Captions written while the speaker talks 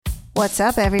What's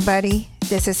up, everybody?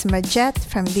 This is Majet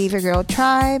from Diva Girl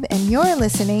Tribe, and you're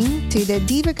listening to the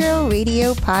Diva Girl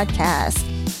Radio Podcast,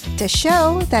 the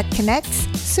show that connects,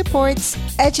 supports,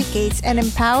 educates, and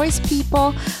empowers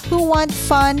people who want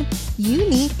fun,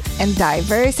 unique, and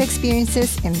diverse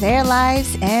experiences in their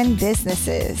lives and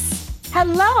businesses.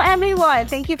 Hello, everyone.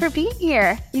 Thank you for being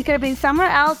here. You could have been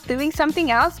somewhere else doing something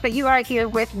else, but you are here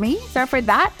with me. So for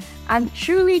that, I'm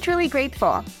truly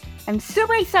grateful. I'm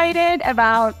super excited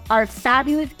about our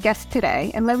fabulous guest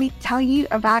today, and let me tell you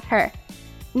about her.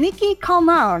 Nikki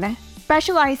Colmone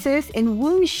specializes in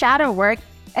womb shadow work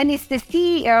and is the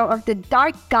CEO of the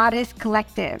Dark Goddess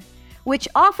Collective, which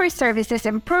offers services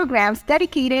and programs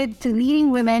dedicated to leading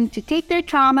women to take their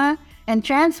trauma and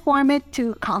transform it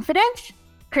to confidence,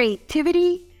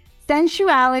 creativity,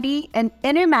 sensuality, and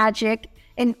inner magic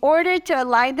in order to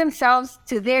align themselves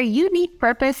to their unique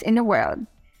purpose in the world.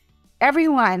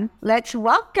 Everyone, let's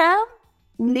welcome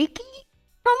Nikki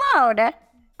Colmone.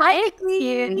 Hi,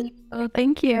 Nikki. Oh,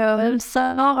 thank you. I'm so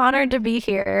honored to be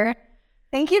here.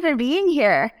 Thank you for being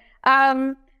here.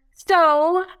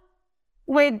 So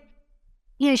with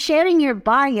sharing your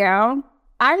bio,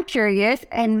 I'm curious,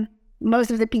 and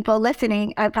most of the people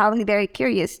listening are probably very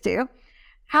curious too.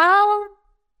 How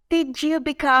did you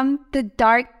become the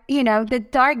dark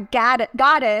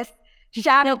goddess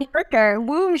shadow worker,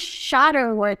 womb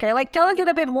shadow worker? Like, tell us a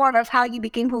little bit more of how you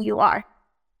became who you are.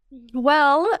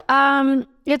 Well,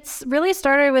 it's really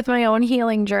started with my own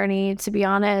healing journey, to be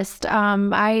honest.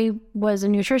 I was a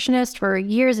nutritionist for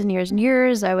years and years and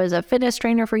years. I was a fitness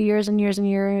trainer for years and years and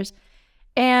years.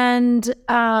 And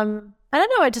I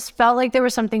don't know, I just felt like there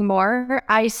was something more.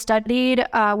 I studied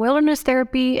wilderness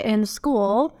therapy in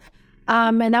school.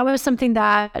 And that was something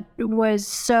that was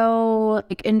so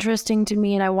interesting to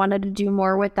me, and I wanted to do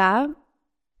more with that.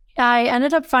 I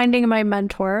ended up finding my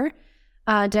mentor,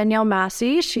 Danielle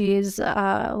Massey. She's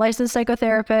a licensed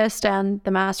psychotherapist and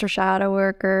the master shadow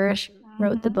worker. She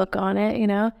wrote the book on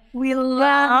it, We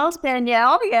love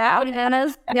Danielle.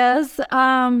 Yeah. Yes.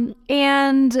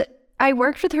 And I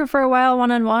worked with her for a while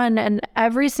one-on-one, and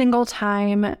every single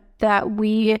time that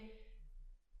we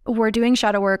were doing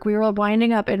shadow work, we were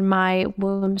winding up in my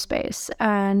womb space.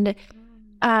 And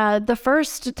the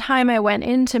first time I went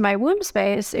into my womb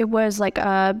space, it was like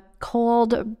a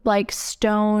cold,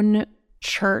 stone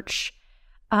church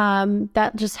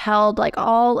that just held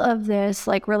all of this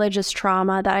religious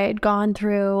trauma that I had gone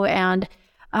through. And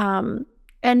over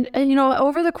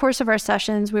the course of our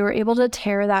sessions, we were able to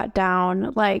tear that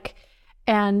down,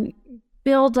 and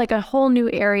build a whole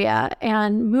new area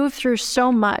and move through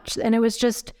so much. And it was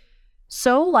just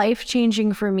so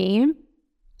life-changing for me.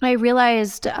 I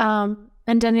realized, and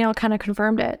Danielle kind of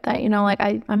confirmed it,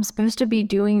 that, I'm supposed to be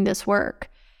doing this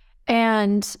work.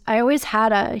 And I always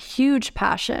had a huge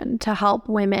passion to help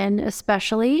women,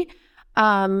 especially,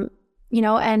 and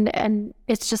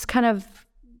it's just kind of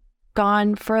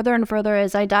gone further and further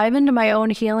as I dive into my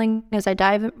own healing, as I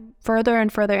dive further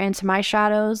and further into my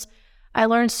shadows. I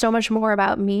learned so much more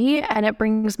about me, and it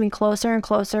brings me closer and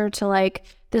closer to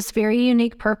this very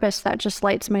unique purpose that just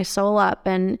lights my soul up.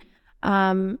 And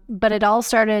but it all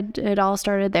started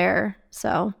there.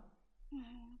 So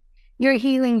your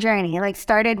healing journey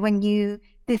started when you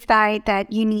decide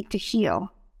that you need to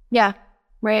heal. Yeah,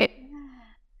 right.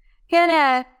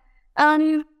 Yeah.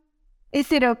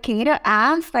 Is it okay to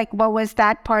ask what was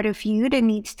that part of you that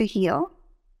needs to heal?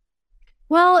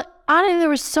 Well, honestly, there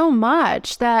was so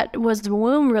much that was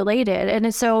womb related.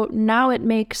 And so now it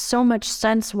makes so much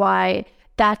sense why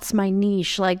that's my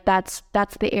niche. That's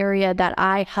the area that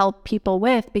I help people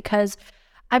with, because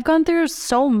I've gone through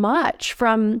so much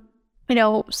from,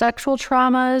 sexual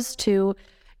traumas to,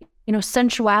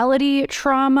 sensuality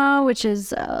trauma, which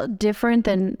is different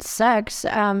than sex.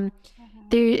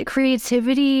 The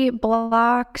creativity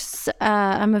blocks.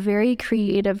 I'm a very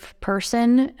creative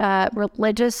person.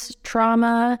 Religious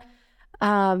trauma.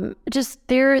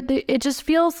 It just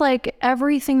feels like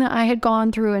everything that I had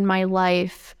gone through in my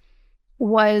life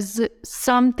was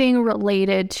something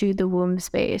related to the womb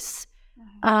space.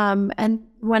 And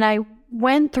when I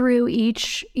went through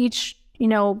each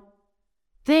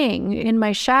thing in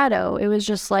my shadow, it was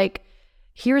just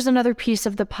here's another piece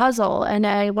of the puzzle. And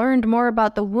I learned more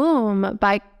about the womb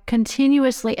by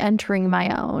continuously entering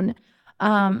my own.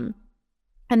 And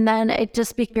then it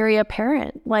just became very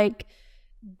apparent,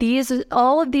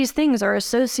 all of these things are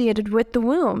associated with the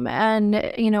womb. And,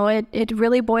 it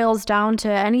really boils down to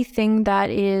anything that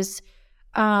is,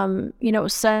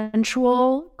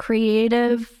 sensual,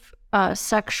 creative,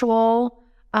 sexual,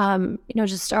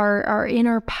 just our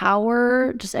inner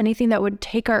power, just anything that would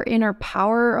take our inner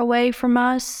power away from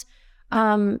us.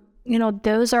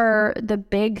 those are the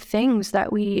big things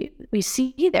that we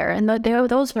see there. And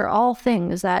those are all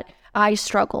things that I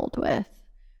struggled with.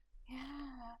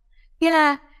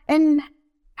 Yeah. And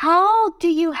how do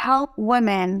you help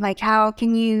women? Like, how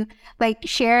can you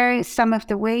share some of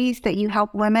the ways that you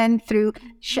help women through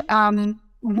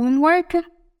womb work?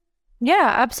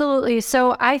 Yeah, absolutely.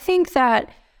 So I think that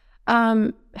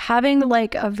having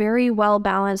a very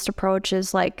well-balanced approach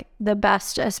is the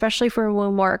best, especially for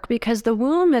womb work, because the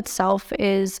womb itself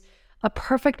is a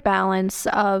perfect balance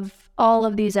of all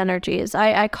of these energies.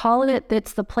 I call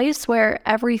it's the place where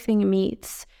everything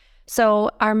meets. So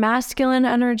our masculine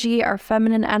energy, our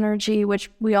feminine energy, which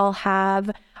we all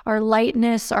have, our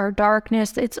lightness, our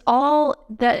darkness, it's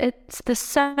the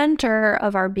center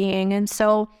of our being. And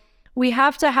so we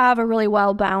have to have a really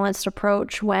well-balanced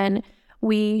approach when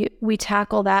we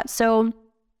tackle that. So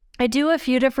I do a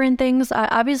few different things.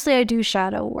 Obviously, I do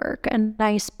shadow work, and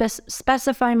I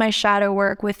specify my shadow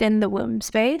work within the womb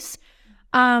space.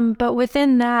 But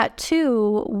within that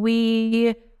too,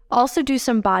 we also do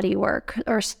some body work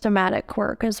or somatic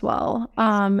work as well.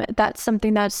 That's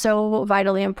something that's so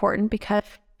vitally important, because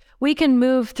we can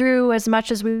move through as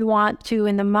much as we want to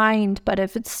in the mind, but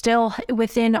if it's still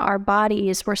within our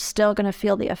bodies, we're still going to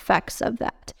feel the effects of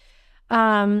that.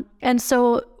 And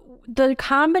so the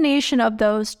combination of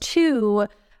those two,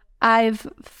 I've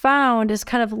found, has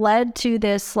kind of led to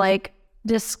this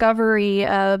discovery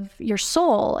of your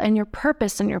soul and your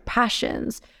purpose and your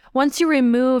passions. Once you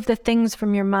remove the things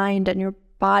from your mind and your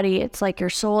body, it's like your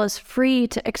soul is free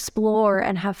to explore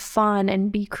and have fun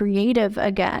and be creative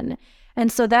again. And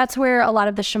so that's where a lot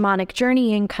of the shamanic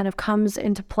journeying kind of comes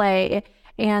into play.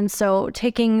 And so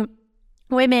taking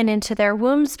women into their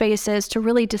womb spaces to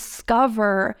really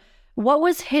discover what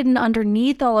was hidden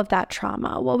underneath all of that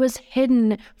trauma, what was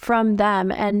hidden from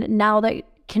them, and now that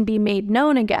can be made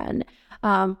known again.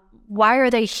 Why are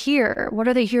they here? What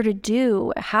are they here to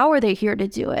do? How are they here to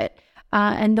do it?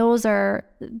 And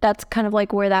that's kind of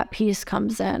where that piece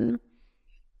comes in.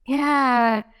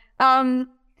 Yeah.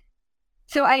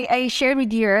 So I shared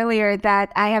with you earlier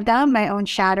that I have done my own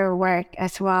shadow work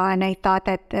as well. And I thought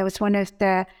that was one of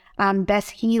the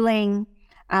best healing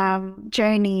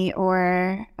journey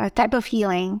or a type of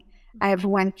healing I've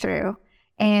went through.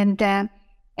 And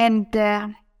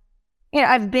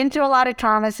I've been through a lot of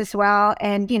traumas as well.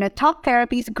 And, talk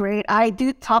therapy is great. I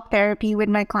do talk therapy with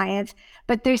my clients,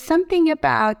 but there's something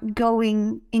about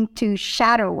going into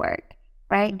shadow work,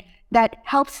 right? Mm-hmm. That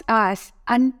helps us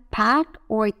unpack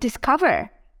or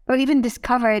even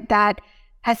discover that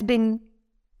has been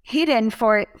hidden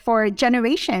for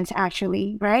generations,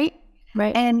 actually, right?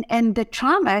 Right. And the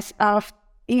traumas of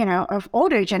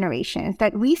older generations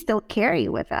that we still carry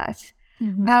with us.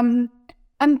 Mm-hmm.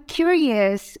 I'm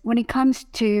curious when it comes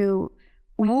to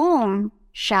womb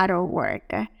shadow work.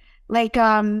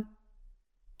 Can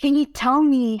you tell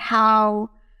me how?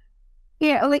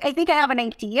 I think I have an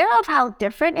idea of how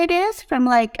different it is from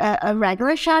a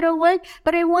regular shadow work,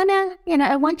 but I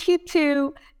want you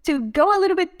to go a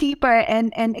little bit deeper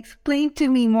and explain to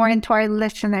me more and to our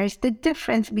listeners the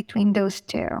difference between those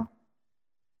two.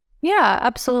 Yeah,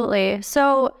 absolutely.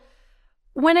 So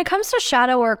when it comes to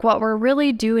shadow work, what we're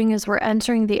really doing is we're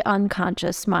entering the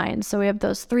unconscious mind. So we have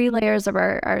those 3 layers of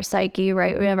our psyche,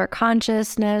 right? We have our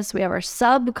consciousness, we have our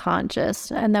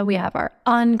subconscious, and then we have our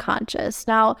unconscious.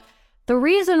 Now, the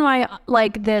reason why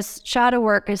this shadow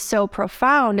work is so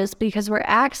profound is because we're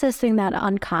accessing that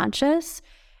unconscious,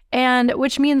 and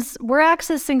which means we're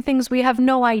accessing things we have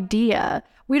no idea.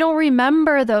 We don't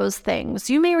remember those things.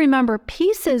 You may remember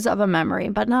pieces of a memory,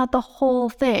 but not the whole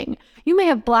thing. You may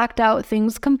have blacked out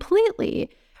things completely,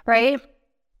 right?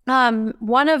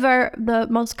 One of the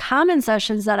most common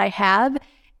sessions that I have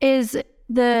is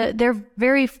their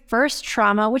very first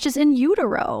trauma, which is in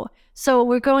utero. So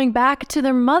we're going back to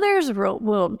their mother's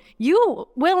womb. You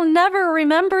will never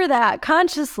remember that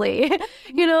consciously,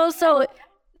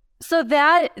 So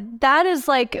that is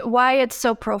why it's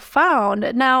so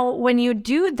profound. Now, when you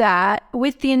do that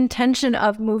with the intention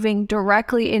of moving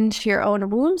directly into your own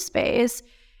womb space,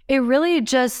 it really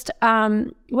just,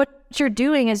 what you're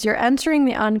doing is you're entering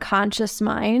the unconscious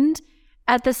mind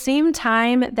at the same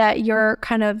time that you're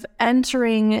kind of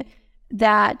entering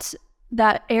that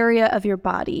area of your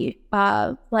body,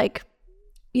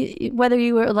 whether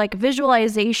you were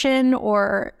visualization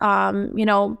or,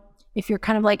 if you're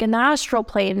kind of in the astral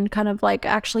plane, kind of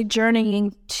actually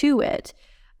journeying to it.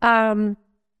 And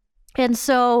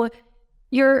so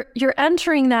you're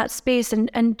entering that space,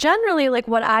 and generally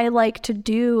what I like to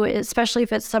do, especially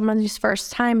if it's somebody's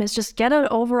first time, is just get an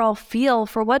overall feel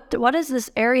for what does this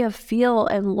area feel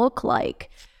and look like,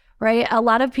 right? A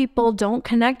lot of people don't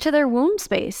connect to their womb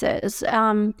spaces.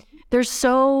 It's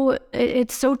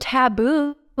so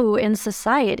taboo in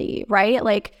society, right?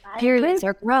 Like periods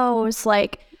are gross,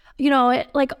 like,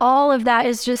 like all of that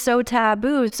is just so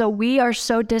taboo. So we are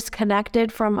so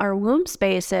disconnected from our womb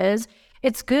spaces.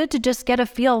 It's good to just get a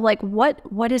feel like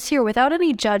what is here without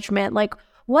any judgment. Like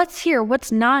what's here,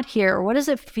 what's not here, what does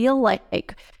it feel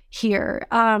like here?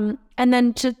 And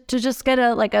then to just get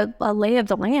a lay of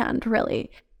the land,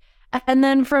 really. And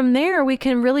then from there, we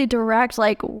can really direct,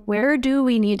 like, where do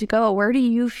we need to go? Where do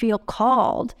you feel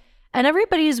called? And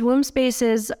everybody's womb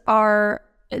spaces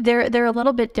they're a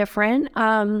little bit different,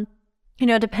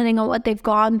 depending on what they've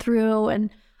gone through and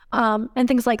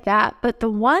things like that. But the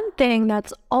one thing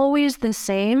that's always the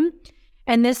same,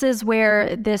 and this is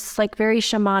where this like very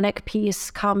shamanic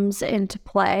piece comes into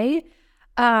play,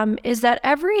 is that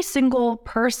every single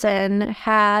person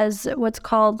has what's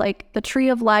called like the tree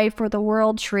of life or the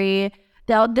world tree.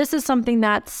 Now, this is something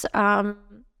that's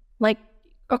like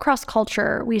across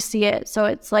culture, we see it. So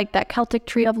it's like that Celtic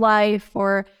tree of life,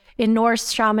 or in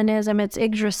Norse shamanism, it's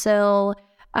Yggdrasil.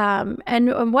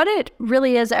 And what it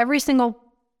really is, every single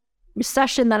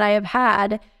session that I have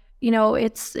had,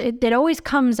 it always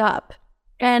comes up,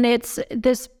 and it's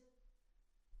this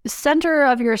center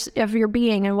of your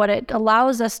being. And what it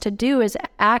allows us to do is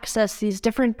access these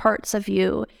different parts of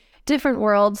you, different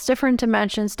worlds, different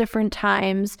dimensions, different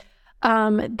times,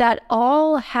 that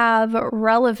all have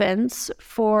relevance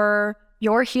for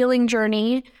your healing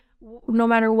journey, no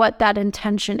matter what that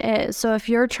intention is. So if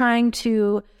you're trying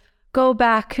to go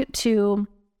back to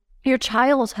your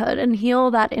childhood and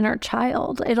heal that inner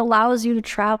child, it allows you to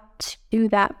travel to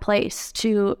that place,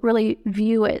 to really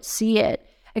view it, see it,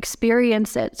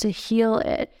 experience it, to heal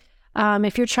it.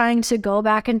 If you're trying to go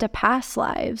back into past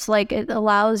lives, like, it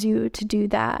allows you to do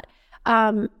that.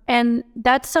 And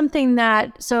that's something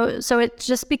that, so it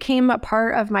just became a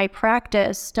part of my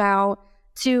practice now,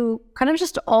 to kind of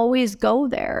just always go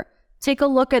there. Take a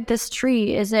look at this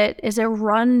tree. Is it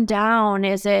run down?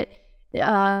 Is it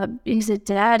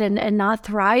dead and not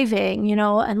thriving?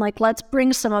 And like, let's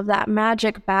bring some of that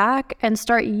magic back and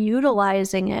start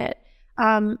utilizing it.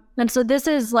 And so this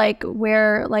is like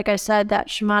where, like I said, that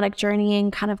shamanic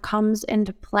journeying kind of comes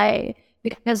into play,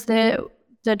 because the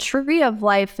tree of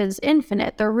life is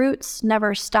infinite. The roots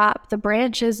never stop. The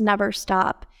branches never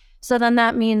stop. So then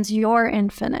that means you're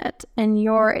infinite, and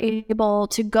you're able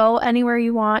to go anywhere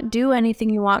you want, do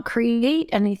anything you want, create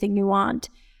anything you want.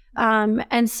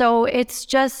 And so it's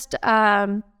just,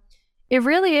 it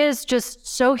really is just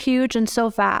so huge and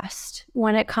so fast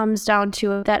when it comes down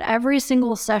to it, that every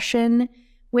single session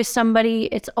with somebody,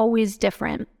 it's always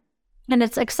different. And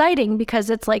it's exciting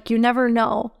because it's like, you never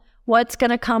know what's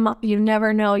going to come up. You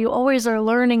never know. You always are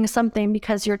learning something,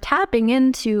 because you're tapping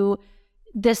into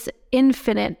this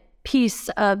infinite piece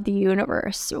of the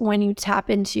universe when you tap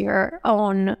into your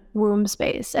own womb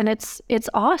space. And it's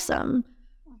awesome.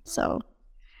 So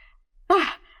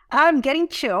I'm getting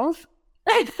chills.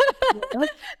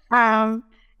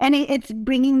 And it's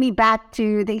bringing me back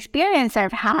to the experience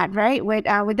I've had, right, with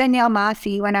Danielle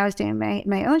Massey when I was doing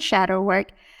my own shadow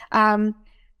work. And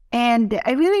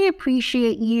I really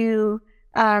appreciate you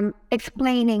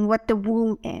explaining what the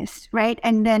womb is, right?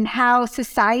 And then how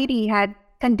society had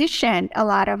conditioned a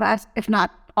lot of us, if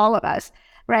not all of us,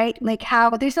 right? Like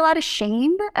how there's a lot of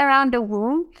shame around the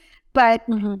womb, but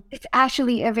it's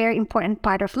actually a very important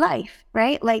part of life,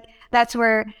 right? Like that's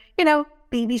where,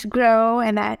 babies grow,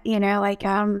 and that,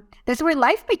 that's where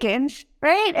life begins,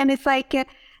 right? And it's like,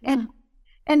 and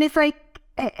it's like,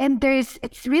 and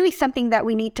it's really something that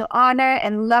we need to honor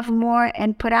and love more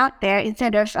and put out there,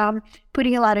 instead of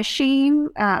putting a lot of shame,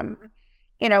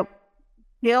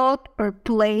 guilt or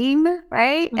blame,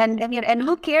 right? And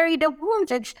who carry the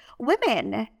wounds? It's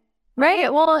women,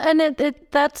 right? Well, and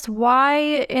that's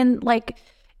why in like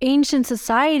ancient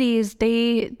societies,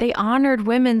 they honored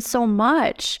women so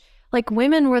much. Like,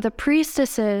 women were the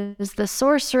priestesses, the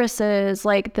sorceresses,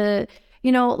 like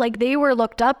like they were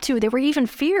looked up to. They were even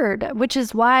feared, which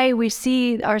is why we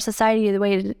see our society the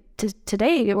way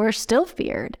today. We're still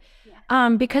feared.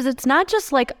 Because it's not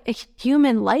just like a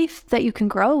human life that you can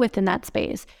grow within that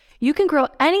space. You can grow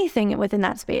anything within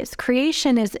that space.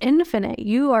 Creation is infinite.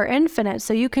 You are infinite.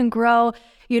 So you can grow,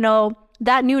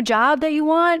 that new job that you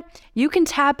want, you can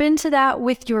tap into that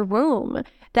with your womb.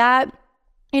 That,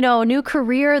 new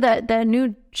career, the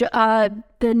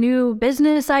new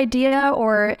business idea,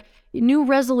 or new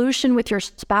resolution with your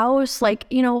spouse, like,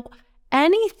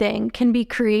 anything can be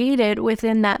created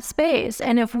within that space.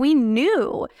 And if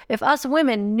us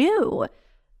women knew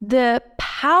the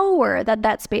power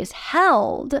that space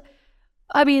held,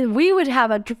 I mean, we would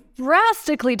have a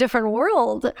drastically different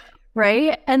world,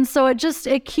 right? And so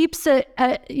it keeps it,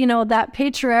 that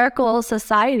patriarchal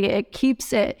society, it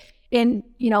keeps it in,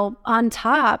 on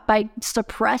top by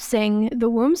suppressing the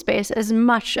womb space as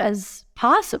much as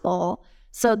possible.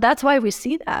 So that's why we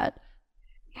see that.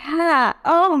 Yeah.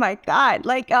 Oh my God.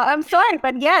 Like, I'm sorry,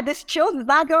 but yeah, this chill is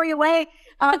not going away.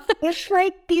 It's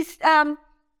like these, I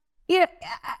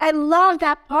love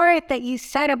that part that you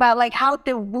said about like how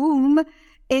the womb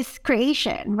is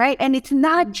creation, right? And it's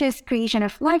not just creation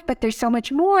of life, but there's so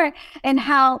much more, and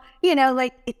how,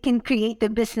 like it can create the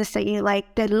business that you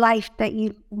like, the life that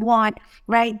you want,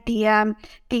 right? The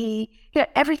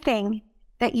everything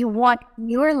that you want in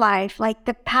your life, like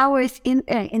the power is in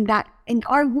that, in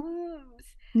our wombs.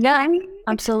 Yeah, I mean,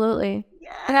 absolutely.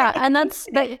 Yeah. And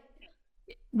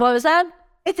what was that?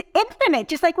 It's infinite,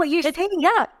 just like what you're saying.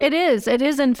 Yeah, it is. It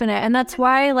is infinite. And that's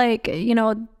why, like,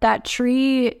 that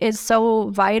tree is so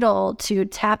vital to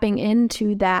tapping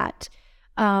into that,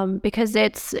 because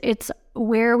it's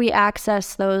where we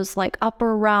access those like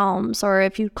upper realms, or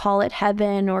if you call it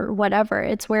heaven or whatever,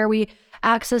 it's where we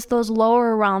access those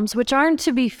lower realms, which aren't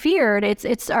to be feared.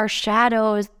 It's our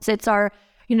shadows. It's our,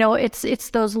 it's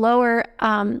those lower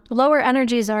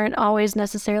energies aren't always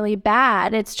necessarily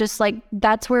bad. It's just like,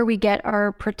 that's where we get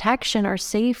our protection, our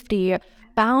safety,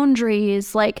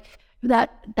 boundaries, like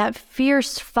that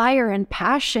fierce fire and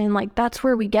passion. Like that's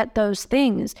where we get those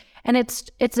things. And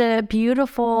it's a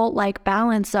beautiful like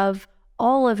balance of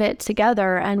all of it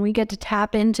together. And we get to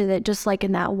tap into it just like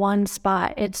in that one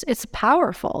spot. It's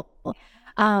powerful.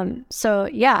 So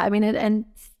yeah, I mean,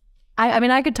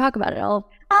 I could talk about it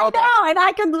all. I know, and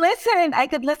I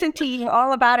could listen to you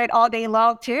all about it all day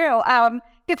long too.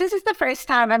 Because this is the first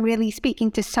time I'm really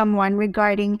speaking to someone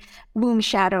regarding womb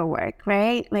shadow work,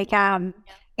 right? Like,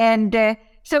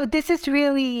 so this is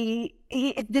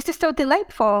so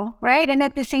delightful, right? And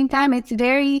at the same time, it's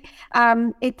very,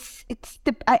 I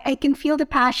can feel the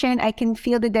passion, I can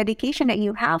feel the dedication that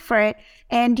you have for it,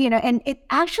 and and it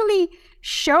actually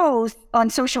shows on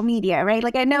social media, right?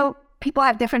 Like I know people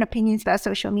have different opinions about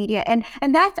social media, and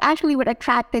that's actually what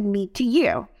attracted me to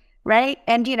you, right?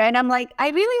 And and I'm like, I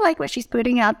really like what she's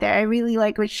putting out there. I really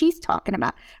like what she's talking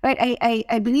about, right?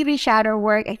 I believe in shadow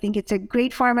work. I think it's a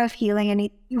great form of healing, and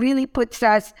it really puts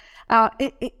us,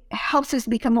 it helps us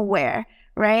become aware,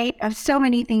 right, of so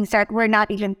many things that we're not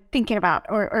even thinking about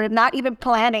or not even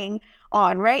planning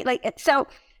on, right? Like so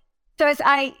as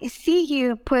I see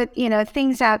you put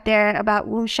things out there about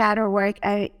womb shadow work,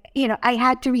 I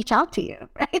had to reach out to you,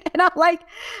 right? And I'm like,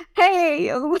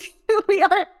 hey, we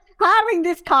are having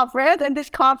this conference, and this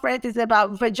conference is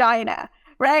about vagina,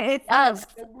 right? It's us.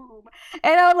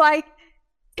 And I'm like,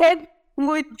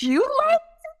 would you like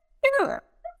to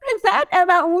present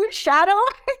about womb shadow?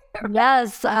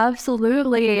 Yes,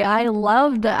 absolutely. I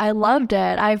loved it.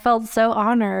 I felt so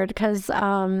honored because,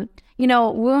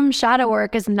 womb shadow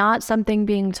work is not something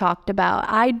being talked about.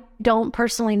 I don't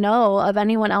personally know of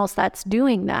anyone else that's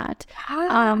doing that.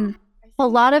 A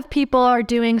lot of people are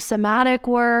doing somatic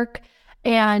work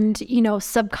and,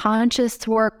 subconscious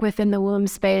work within the womb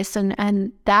space.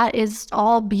 And that is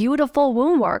all beautiful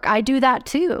womb work. I do that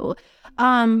too.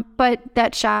 But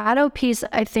that shadow piece,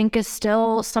 I think, is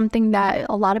still something that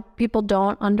a lot of people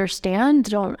don't understand,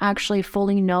 don't actually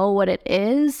fully know what it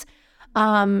is.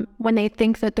 When they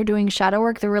think that they're doing shadow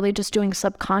work, they're really just doing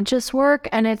subconscious work,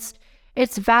 and it's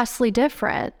vastly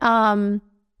different. And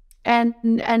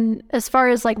as far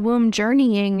as like womb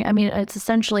journeying, I mean, it's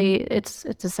essentially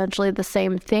the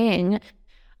same thing.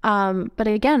 But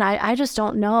again, I just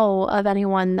don't know of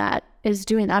anyone that is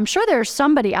doing that. I'm sure there's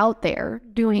somebody out there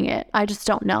doing it. I just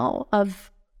don't know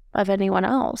of anyone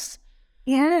else.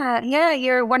 Yeah,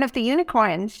 you're one of the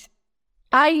unicorns.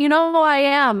 I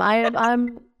am.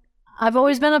 I've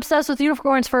always been obsessed with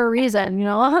unicorns for a reason,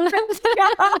 Yeah.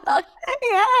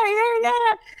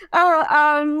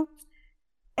 Oh,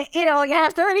 you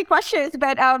have so many questions,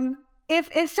 but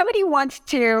if somebody wants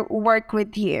to work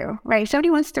with you, right? If somebody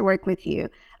wants to work with you,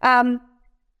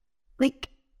 like,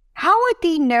 how would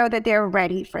they know that they're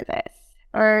ready for this?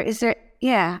 Or is there,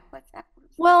 what's that?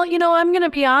 Well, I'm going to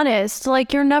be honest,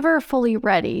 like you're never fully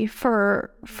ready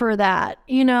for that,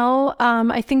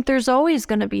 I think there's always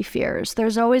going to be fears.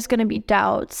 There's always going to be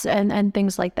doubts and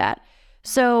things like that.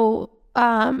 So,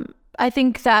 I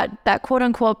think that quote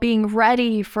unquote being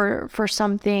ready for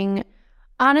something,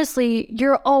 honestly,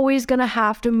 you're always going to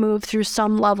have to move through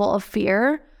some level of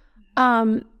fear.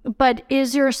 But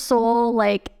is your soul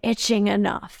like itching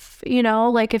enough?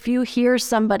 Like if you hear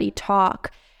somebody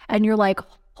talk and you're like,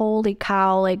 holy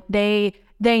cow, like they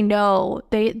they know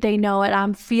it.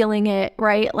 I'm feeling it,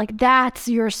 right? Like that's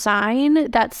your sign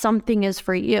that something is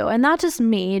for you. And not just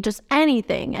me, just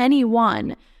anything,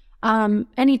 anyone,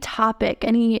 any topic,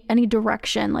 any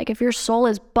direction. Like if your soul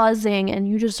is buzzing and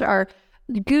you just are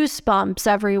goosebumps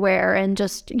everywhere and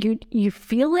just you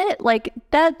feel it, like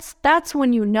that's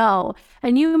when you know.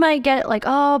 And you might get like,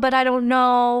 oh, but I don't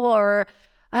know, or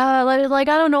like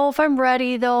I don't know if I'm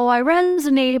ready though. I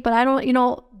resonate, but I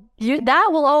don't, that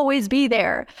will always be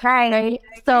there. Right.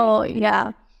 So,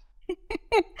 yeah.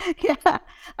 Yeah.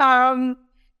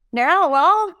 Now,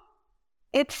 well,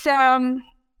 it's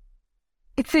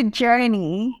a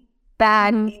journey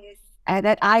that is,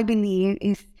 that I believe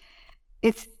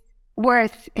it's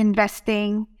worth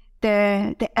investing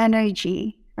the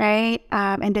energy, right?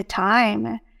 And the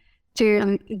time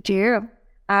to do.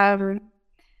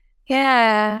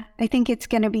 Yeah, I think it's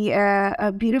going to be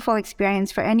a beautiful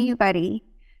experience for anybody,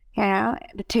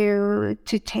 to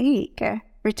take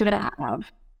or to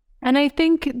have. And I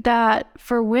think that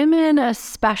for women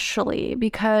especially,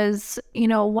 because,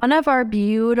 one of our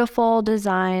beautiful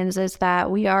designs is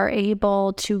that we are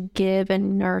able to give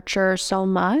and nurture so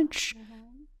much,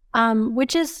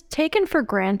 which is taken for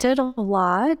granted a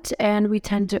lot. And we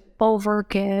tend to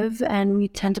overgive and we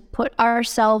tend to put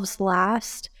ourselves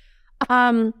last.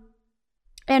 And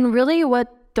really what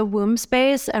the womb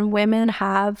space and women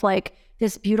have, like,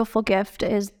 this beautiful gift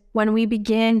is when we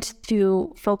begin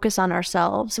to focus on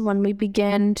ourselves, when we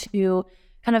begin to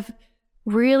kind of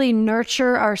really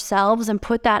nurture ourselves and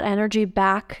put that energy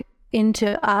back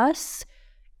into us,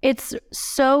 it's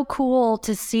so cool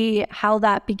to see how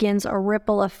that begins a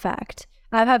ripple effect.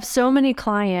 I have so many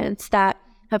clients that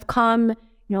have come,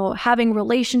 having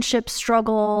relationship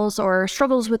struggles or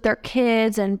struggles with their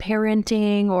kids and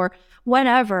parenting or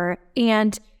whatever,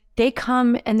 and they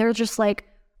come and they're just like,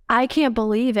 I can't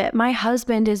believe it. My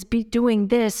husband is doing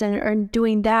this and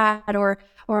doing that, or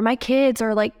my kids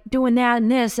are like doing that and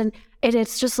this, and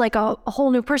it's just like a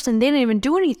whole new person. They didn't even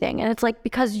do anything. And it's like,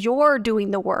 because you're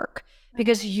doing the work,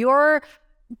 because you're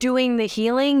doing the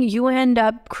healing, you end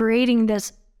up creating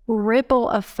this ripple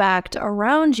effect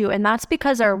around you. And that's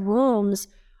because our wombs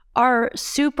are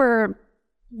super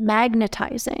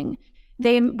magnetizing.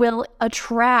 They will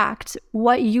attract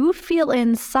what you feel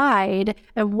inside,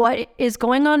 and what is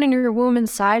going on in your womb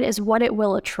inside is what it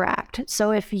will attract. So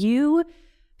if you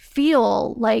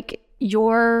feel like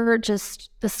you're just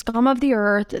the scum of the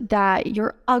earth, that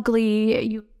you're ugly,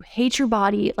 you hate your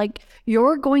body, like,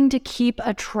 you're going to keep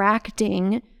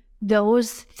attracting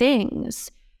those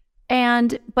things.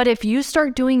 But if you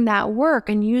start doing that work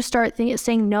and you start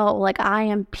saying, no, like, I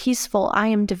am peaceful, I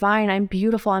am divine, I'm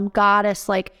beautiful, I'm goddess,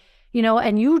 like,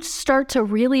 and you start to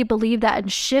really believe that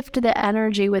and shift the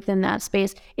energy within that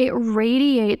space, it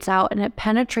radiates out and it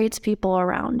penetrates people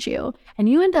around you. And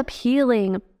you end up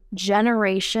healing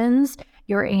generations,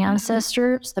 your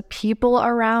ancestors, the people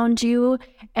around you.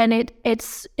 And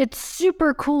it's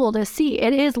super cool to see.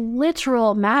 It is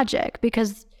literal magic,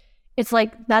 because it's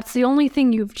like, that's the only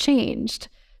thing you've changed.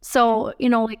 So,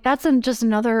 like, that's just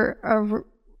another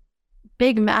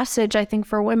big message, I think,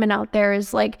 for women out there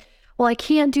is like, well, I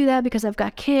can't do that because I've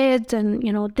got kids and,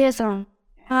 this, I don't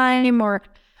have time or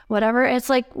whatever. It's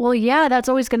like, well, yeah, that's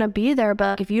always going to be there.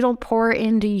 But if you don't pour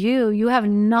into you, you have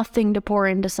nothing to pour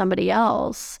into somebody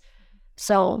else.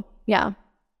 So, yeah.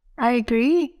 I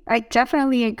agree. I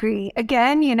definitely agree.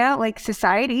 Again, like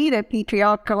society, the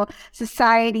patriarchal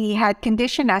society had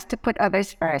conditioned us to put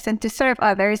others first and to serve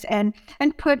others and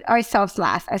put ourselves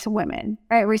last as women,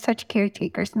 right? We're such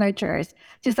caretakers, nurturers,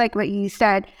 just like what you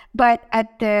said. But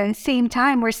at the same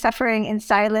time, we're suffering in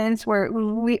silence. We're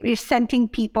resenting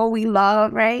people we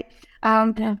love, right?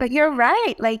 But you're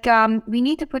right. Like, we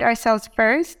need to put ourselves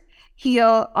first,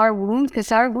 heal our wounds,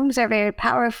 because our wounds are very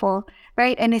powerful.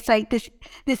 Right. And it's like this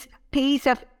space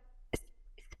of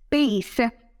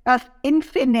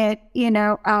infinite,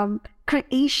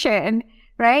 creation.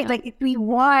 Right. Like, if we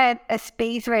want a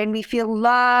space where we feel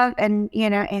love and,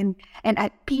 and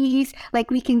at peace, like,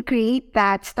 we can create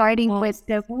that starting with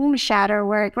the womb shadow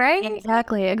work. Right.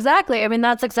 Exactly. I mean,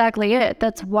 that's exactly it.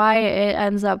 That's why it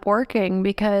ends up working,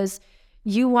 because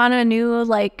you want a new,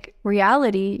 like,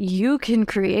 reality. You can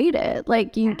create it.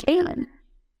 Like, you can.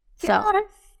 So. Yes.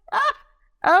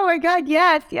 Oh my God,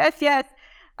 yes.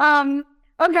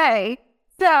 Okay,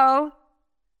 so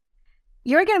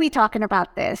you're going to be talking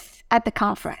about this at the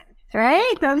conference,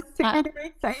 right? I'm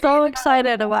so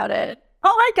excited about it.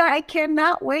 Oh my God, I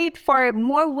cannot wait for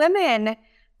more women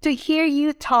to hear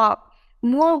you talk,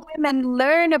 more women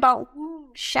learn about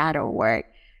shadow work,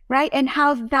 right? And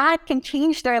how that can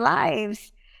change their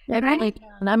lives. It really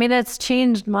can. I mean, it's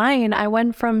changed mine. I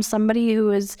went from somebody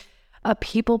who is a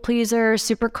people pleaser,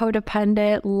 super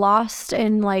codependent, lost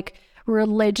in like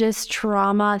religious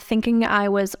trauma, thinking I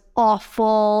was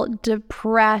awful,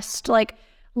 depressed, like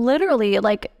literally,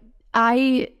 like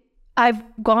I've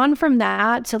gone from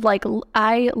that to like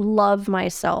I love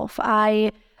myself.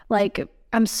 I'm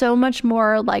so much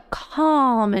more like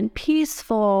calm and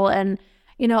peaceful, and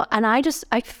and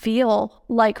I feel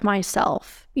like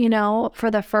myself, for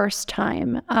the first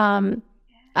time.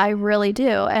 I really do.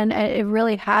 And it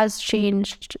really has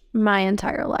changed my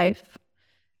entire life.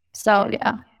 So,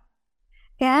 yeah.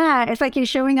 Yeah, it's like you're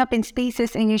showing up in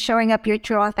spaces and you're showing up your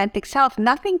true authentic self.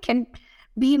 Nothing can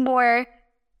be more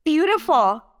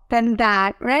beautiful than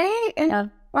that, right? And, yeah.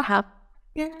 Wow.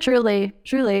 Yeah. Truly.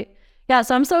 Yeah,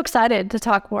 so I'm so excited to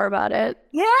talk more about it.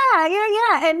 Yeah.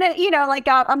 And,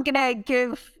 I'm going to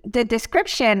give the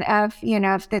description of,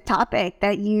 of the topic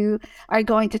that you are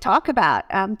going to talk about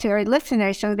to our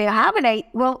listeners. So they'll have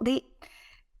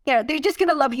they're just going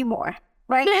to love you more,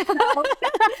 right?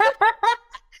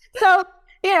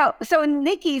 So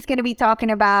Nikki's going to be talking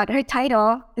about the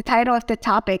title of the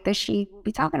topic that she will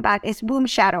be talking about is womb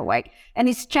shadow work, and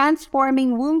it's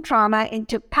transforming womb trauma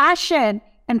into passion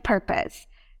and purpose.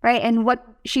 Right. And what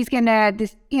she's going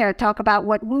to, talk about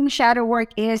what womb shadow work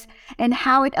is and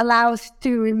how it allows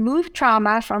to remove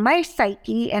trauma from our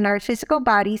psyche and our physical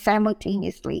body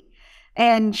simultaneously.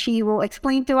 And she will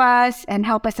explain to us and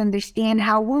help us understand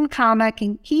how womb trauma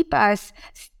can keep us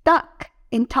stuck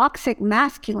in toxic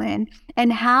masculine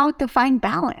and how to find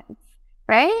balance.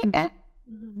 Right.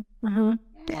 Mm-hmm.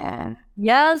 Yeah.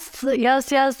 Yes,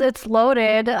 it's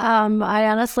loaded.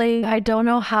 I don't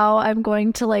know how I'm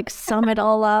going to like sum it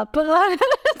all up.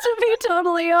 To be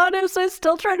totally honest, I'm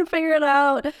still trying to figure it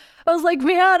out. I was like,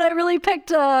 man, I really picked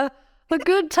a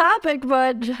good topic,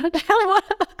 but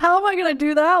how am I going to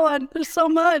do that one? There's so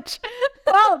much.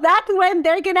 Well, that's when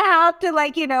they're going to have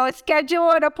to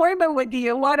schedule an appointment with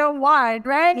you one-on-one,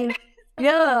 right?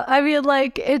 Yeah. I mean,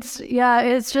 like, it's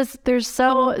just, there's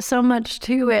so much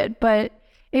to it, but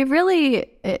it really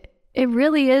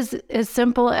is as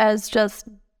simple as just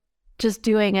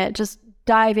doing it, just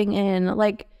diving in.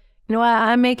 Like,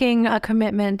 I'm making a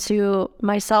commitment to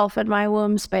myself and my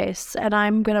womb space, and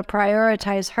I'm going to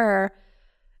prioritize her,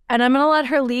 and I'm going to let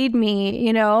her lead me,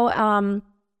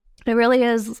 it really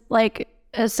is like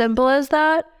as simple as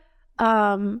that.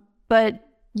 But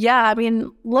yeah, I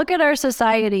mean, look at our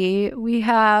society. We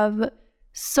have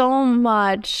so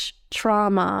much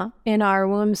trauma in our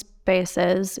womb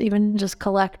spaces, even just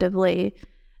collectively,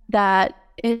 that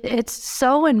it's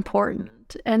so important.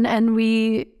 And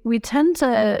we tend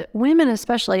to, women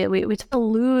especially, we tend to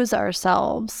lose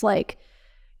ourselves. Like,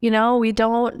 we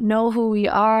don't know who we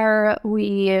are.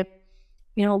 We,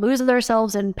 lose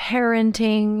ourselves in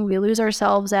parenting. We lose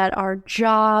ourselves at our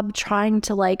job, trying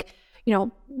to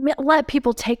let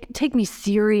people take me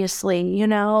seriously,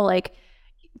 like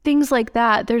things like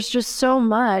that. There's just so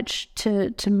much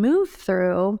to move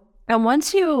through. And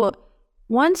once you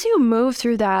move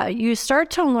through that, you start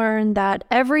to learn that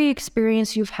every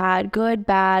experience you've had, good,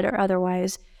 bad, or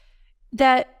otherwise,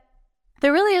 that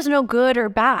there really is no good or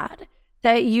bad.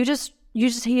 That you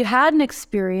had an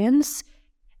experience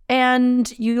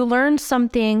and you learned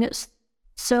something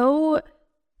so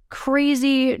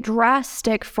crazy,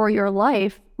 drastic for your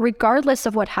life, regardless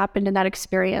of what happened in that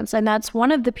experience. And that's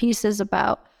one of the pieces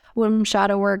about womb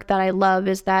shadow work that I love,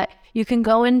 is that you can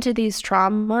go into these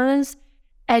traumas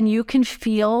and you can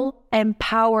feel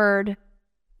empowered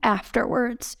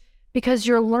afterwards, because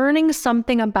you're learning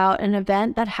something about an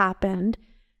event that happened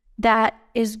that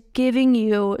is giving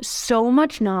you so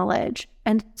much knowledge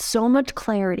and so much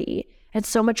clarity and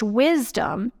so much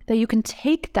wisdom that you can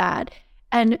take that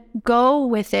and go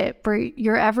with it for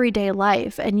your everyday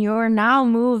life. And you're now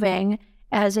moving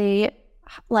as an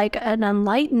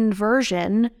enlightened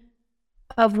version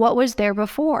of what was there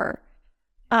before,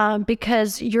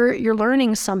 because you're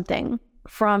learning something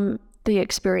from the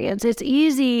experience. It's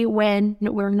easy when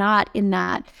we're not in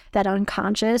that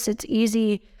unconscious. It's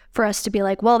easy for us to be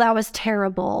like, well, that was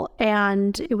terrible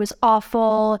and it was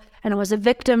awful and I was a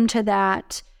victim to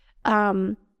that.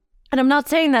 And I'm not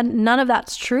saying that none of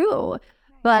that's true,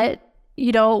 but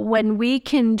when we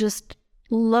can just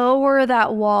lower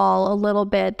that wall a little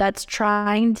bit that's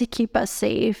trying to keep us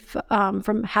safe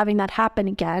from having that happen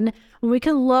again, when we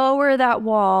can lower that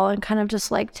wall and kind of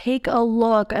just take a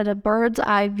look at a bird's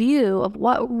eye view of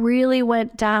what really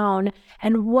went down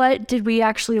and what did we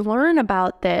actually learn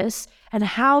about this, and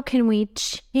how can we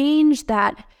change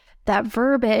that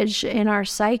verbiage in our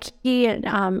psyche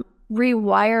and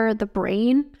rewire the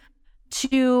brain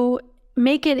to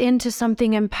make it into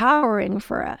something empowering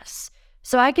for us.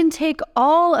 So I can take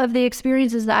all of the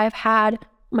experiences that I've had,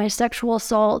 my sexual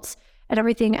assaults and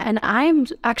everything, and I'm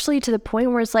actually to the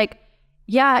point where it's like,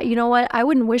 yeah, you know what? I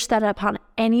wouldn't wish that upon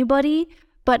anybody,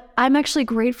 but I'm actually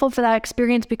grateful for that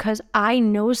experience because I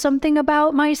know something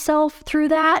about myself through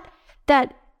that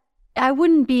I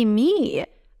wouldn't be me.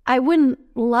 I wouldn't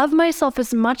love myself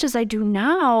as much as I do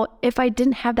now if I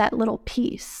didn't have that little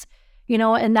piece,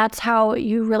 and that's how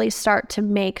you really start to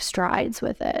make strides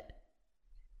with it.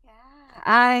 Yeah,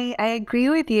 I agree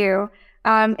with you.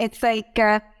 It's like,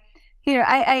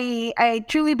 I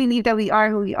truly believe that we are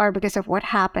who we are because of what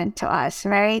happened to us,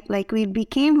 right? Like we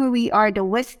became who we are. The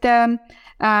wisdom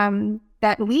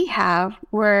that we have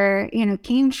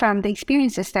came from the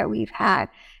experiences that we've had.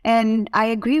 And I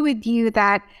agree with you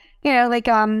that,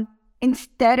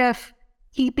 instead of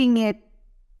keeping it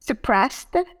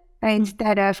suppressed, right?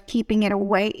 Instead of keeping it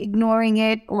away, ignoring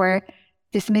it or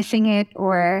dismissing it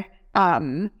or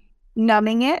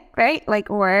numbing it, right?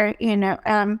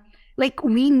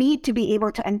 We need to be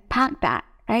able to unpack that,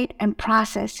 right? And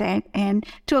process it. And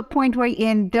to a point where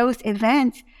in those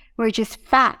events were just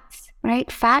facts,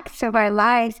 right? Facts of our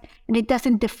lives, and it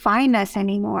doesn't define us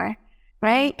anymore,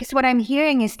 right? Because what I'm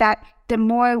hearing is that the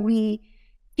more we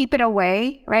keep it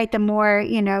away, right? The more,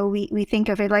 we think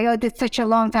of it like, oh, that's such a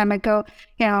long time ago,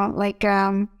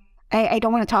 I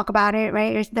don't want to talk about it,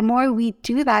 right? The more we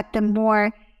do that, the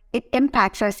more it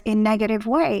impacts us in negative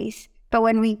ways. But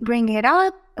when we bring it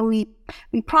up, we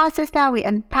process that, we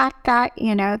unpack that,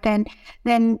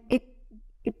 then it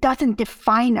doesn't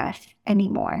define us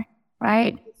anymore,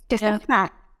 right? It's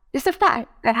just a fact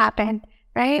that happened,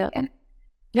 right?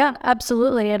 Yeah,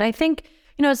 absolutely. And I think,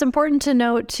 it's important to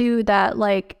note too that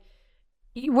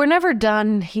we're never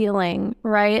done healing,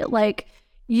 right? Like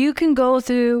you can go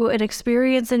through an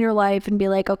experience in your life and be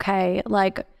like, okay,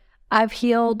 I've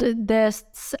healed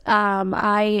this.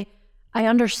 I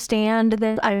understand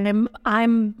that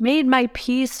I'm made my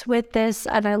peace with this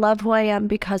and I love who I am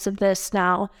because of this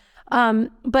now.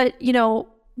 But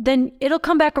then it'll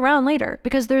come back around later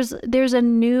because there's a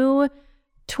new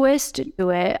twist to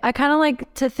it. I kind of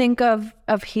like to think of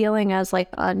healing as like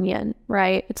onion,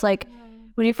 right? It's like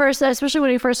especially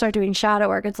when you first start doing shadow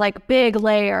work, it's like big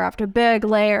layer after big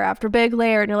layer after big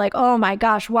layer. And you're like, oh my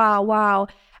gosh, wow.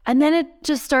 And then it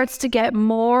just starts to get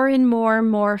more and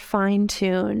more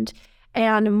fine-tuned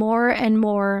and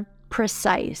more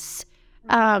precise.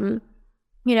 And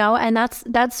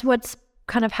that's what's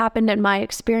kind of happened in my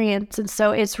experience. And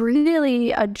so it's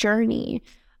really a journey,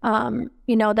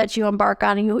 that you embark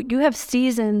on. And you have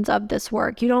seasons of this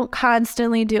work. You don't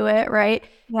constantly do it, right?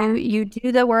 Yeah. You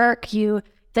do the work,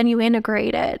 then you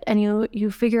integrate it and you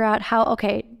figure out how,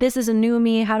 okay, this is a new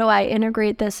me. How do I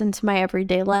integrate this into my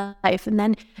everyday life? And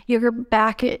then you're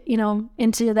back,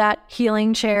 into that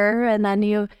healing chair and then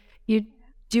you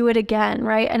do it again,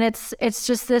 right? And it's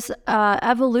just this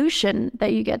evolution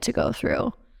that you get to go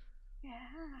through.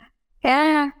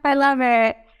 Yeah, I love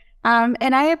it.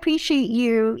 And I appreciate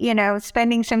you,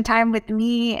 spending some time with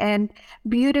me and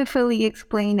beautifully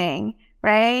explaining,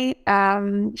 right?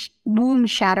 Womb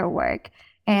shadow work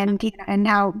and, and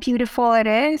how beautiful it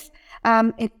is.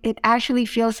 It actually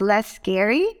feels less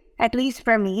scary, at least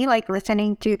for me, like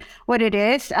listening to what it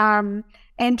is. And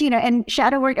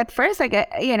shadow work at first,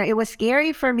 it was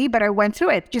scary for me, but I went through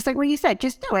it. Just like what you said,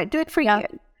 just do it for you.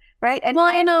 Right. And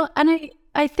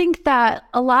I think that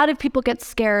a lot of people get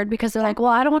scared because they're like, well,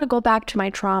 I don't want to go back to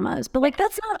my traumas. But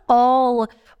that's not all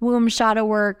womb shadow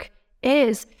work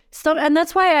is. So, and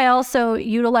that's why I also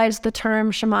utilize the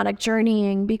term shamanic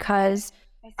journeying because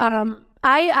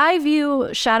I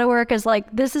view shadow work as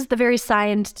this is the very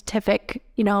scientific,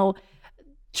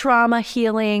 trauma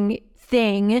healing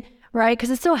thing, right? Because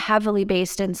it's so heavily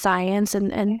based in science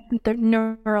and the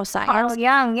neuroscience. Carl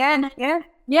Jung, yeah.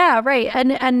 Yeah, right.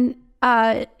 And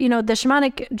the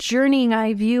shamanic journeying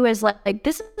I view as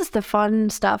this is the fun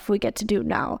stuff we get to do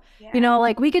now.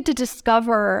 Yeah. We get to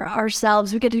discover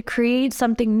ourselves. We get to create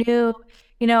something new,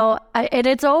 and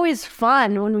it's always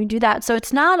fun when we do that. So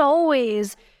it's not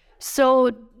always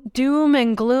so doom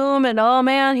and gloom and, oh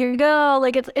man, here you go.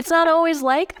 It's not always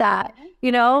like that,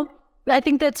 I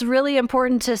think that's really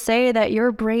important to say that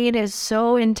your brain is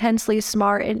so intensely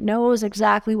smart. It knows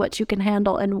exactly what you can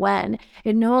handle and when.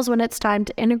 It knows when it's time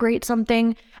to integrate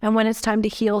something and when it's time to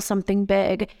heal something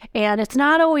big. And it's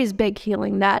not always big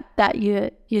healing that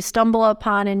you stumble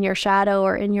upon in your shadow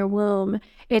or in your womb.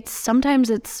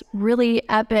 Sometimes it's really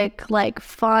epic,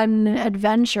 fun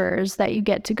adventures that you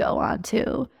get to go on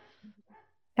too.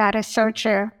 That is so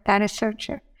true.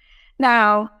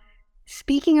 Now,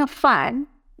 speaking of fun,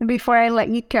 before I let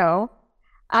you go,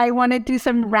 I want to do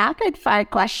some rapid fire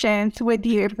questions with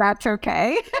you, if that's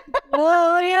okay.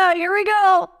 Oh, yeah, here we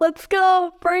go. Let's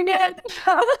go. Bring it.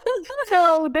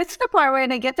 So this is the part where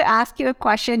I get to ask you a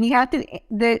question. You have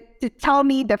to tell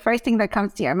me the first thing that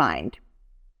comes to your mind.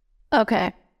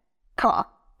 Okay. Cool.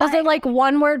 Is it like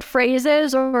one word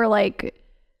phrases or like...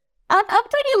 I'm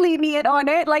pretty lenient on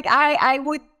it. Like I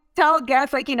would tell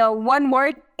guests like, one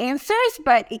word answers,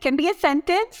 but it can be a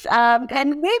sentence.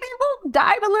 And maybe we'll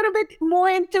dive a little bit more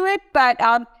into it. But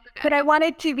I want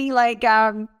it to be like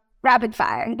rapid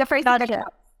fire. The first thing that comes.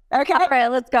 Okay. All right,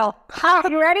 let's go.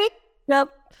 You ready? Yep.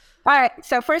 All right.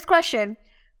 So first question.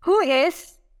 Who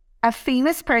is a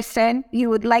famous person you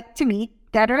would like to meet,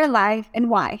 dead or alive, and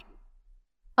why?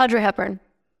 Audrey Hepburn.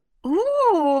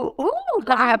 Ooh.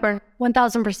 Audrey Hepburn,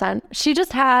 1000%. She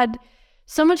just had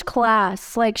so much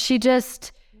class. Like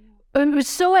it was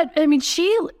so,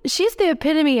 she's the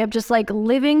epitome of just like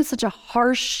living such a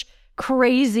harsh,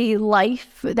 crazy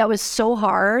life that was so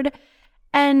hard.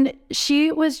 And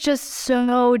she was just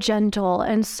so gentle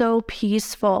and so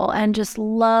peaceful and just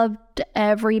loved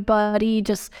everybody.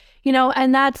 Just,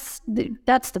 and that's the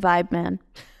vibe, man.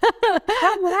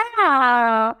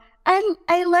 Wow.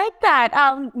 I like that.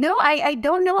 No, I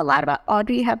don't know a lot about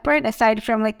Audrey Hepburn aside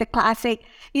from like the classic,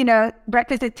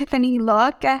 Breakfast at Tiffany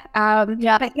look.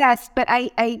 Yeah. But yes, but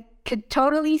I could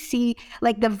totally see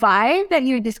like the vibe that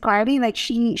you're describing. Like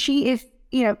she is,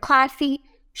 classy.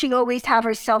 She always have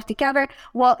herself together.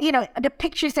 Well, the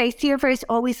pictures I see of her is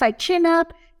always like chin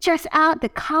up, chest out, the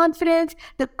confidence,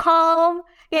 the calm,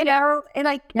 and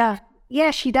like, yeah.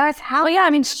 Yeah, she does. How? Oh yeah,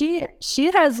 she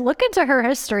has look into her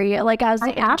history. Like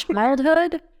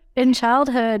in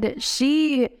childhood,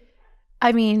 she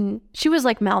was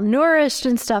like malnourished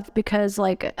and stuff because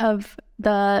like of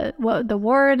the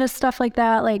war and stuff like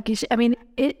that. Like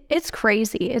it's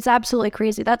crazy. It's absolutely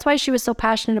crazy. That's why she was so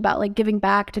passionate about like giving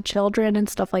back to children and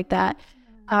stuff like that.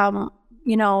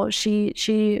 She was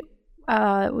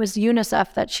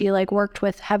UNICEF that she like worked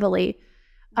with heavily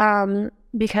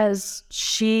because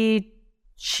she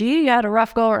had a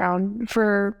rough go around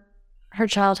for her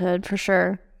childhood, for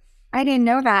sure. I didn't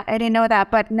know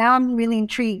that, but now I'm really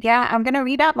intrigued. Yeah, I'm going to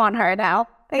read up on her now.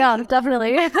 Yeah,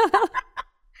 definitely. All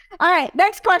right,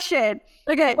 next question.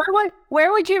 Okay.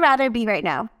 Where would you rather be right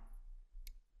now?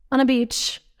 On a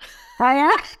beach. Oh,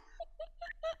 yeah?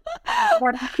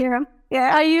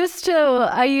 Yeah. I used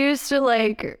to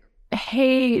like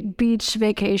hate beach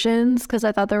vacations because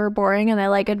I thought they were boring and I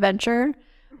like adventure.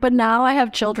 But now I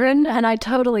have children and I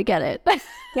totally get it.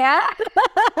 Yeah.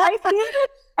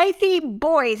 I see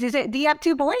boys. Do you have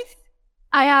 2 boys?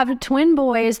 I have twin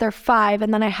boys. They're 5.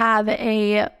 And then I have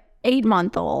a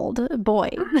 8-month-old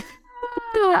boy.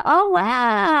 Oh,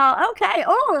 wow. Okay.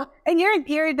 Oh, and you're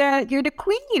the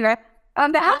queen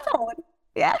of the household.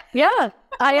 Yeah. Yeah.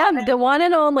 I am the one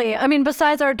and only.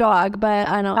 Besides our dog, but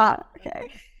I know.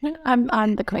 Okay.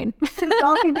 I'm the queen.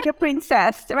 Dog can be a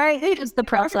princess, right? Just the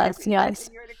princess, yes.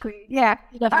 You're the queen. Yeah.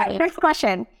 Definitely. All right, next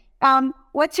question.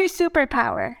 What's your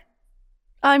superpower?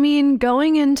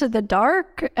 Going into the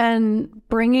dark and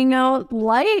bringing out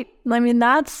light.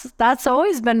 That's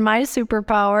always been my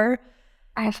superpower.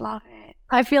 I love it.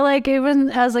 I feel like even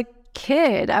as a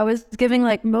kid, I was giving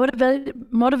like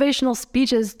motivational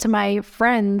speeches to my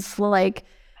friends, like,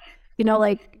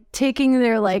 like taking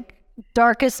their like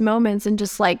darkest moments and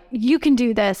just like, you can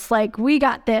do this, like we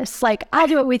got this, like I'll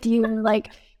do it with you,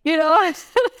 like oh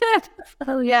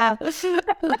yeah.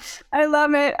 I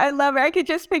love it. I could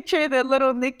just picture the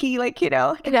little Nikki, like, come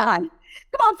on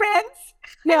friends.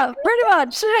 Yeah, pretty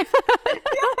much.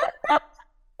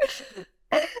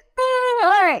 All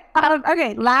right.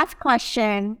 Okay, last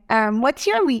question. What's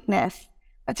your weakness?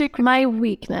 My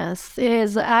weakness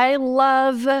is I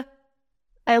love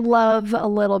a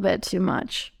little bit too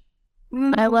much.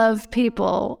 I love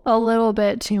people a little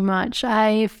bit too much.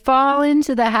 I fall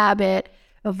into the habit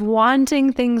of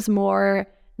wanting things more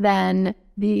than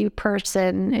the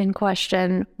person in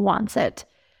question wants it.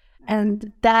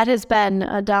 And that has been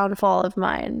a downfall of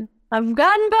mine. I've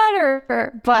gotten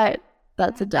better, but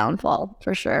that's a downfall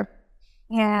for sure.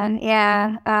 Yeah.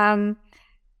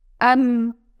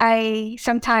 I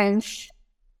sometimes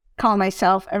call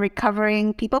myself a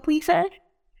recovering people pleaser.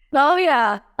 Oh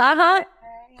yeah. Uh-huh.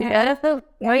 Yeah. Oh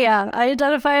yeah. I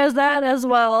identify as that as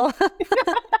well.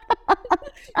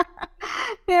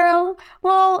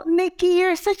 Well, Nikki,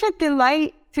 you're such a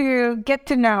delight to get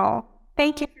to know.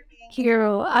 Thank you for being here.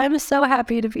 I'm so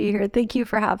happy to be here. Thank you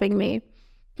for having me.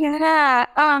 Yeah.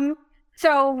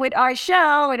 So with our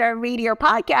show, with our radio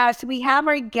podcast, we have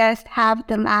our guests have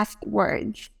the last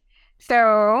words.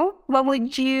 So what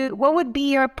would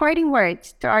be your parting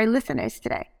words to our listeners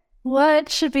today? What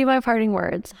should be my parting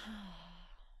words?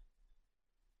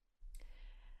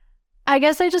 I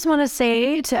guess I just want to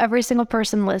say to every single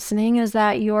person listening is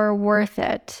that you're worth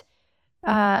it.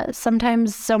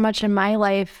 Sometimes so much in my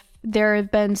life, there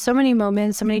have been so many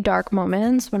moments, so many dark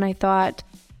moments when I thought,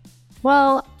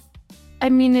 well, I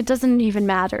mean, it doesn't even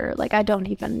matter. Like, I don't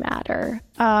even matter.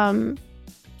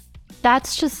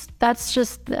 That's just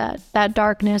that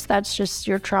darkness. That's just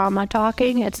your trauma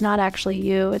talking. It's not actually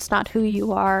you. It's not who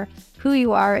you are. Who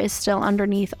you are is still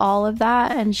underneath all of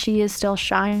that, and she is still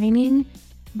shining.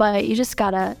 But you just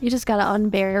gotta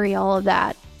unbury all of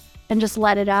that and just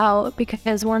let it out,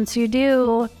 because once you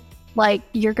do, like,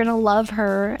 you're gonna love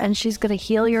her, and she's gonna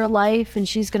heal your life, and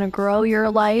she's gonna grow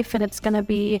your life, and it's gonna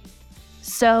be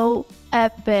so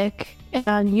epic,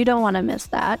 and you don't want to miss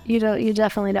that. You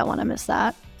definitely don't want to miss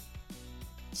that.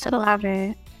 So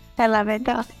I love it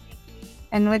though.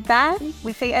 And with that,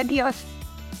 we say adios.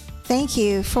 Thank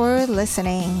you for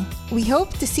listening. We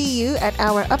hope to see you at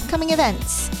our upcoming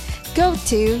events. Go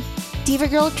to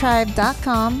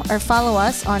divagirltribe.com or follow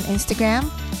us on Instagram,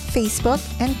 Facebook,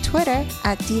 and Twitter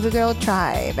at Diva Girl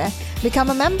Tribe. Become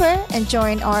a member and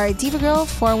join our Diva Girl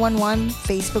 411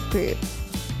 Facebook group.